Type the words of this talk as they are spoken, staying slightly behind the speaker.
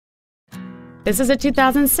This is a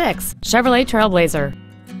 2006 Chevrolet Trailblazer.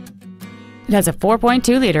 It has a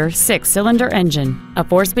 4.2-liter 6-cylinder engine, a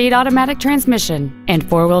 4-speed automatic transmission, and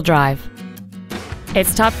 4-wheel drive.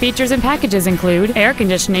 Its top features and packages include air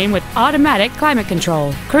conditioning with automatic climate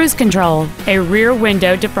control, cruise control, a rear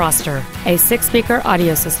window defroster, a 6-speaker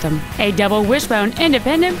audio system, a double wishbone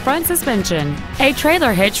independent front suspension, a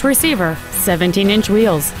trailer hitch receiver, 17-inch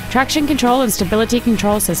wheels, traction control and stability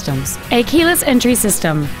control systems, a keyless entry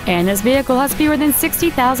system, and this vehicle has fewer than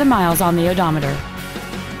 60,000 miles on the odometer.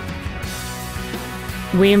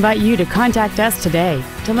 We invite you to contact us today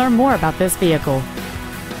to learn more about this vehicle.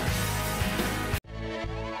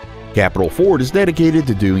 Capital Ford is dedicated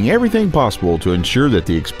to doing everything possible to ensure that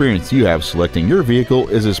the experience you have selecting your vehicle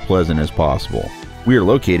is as pleasant as possible. We are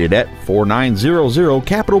located at 4900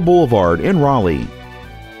 Capital Boulevard in Raleigh.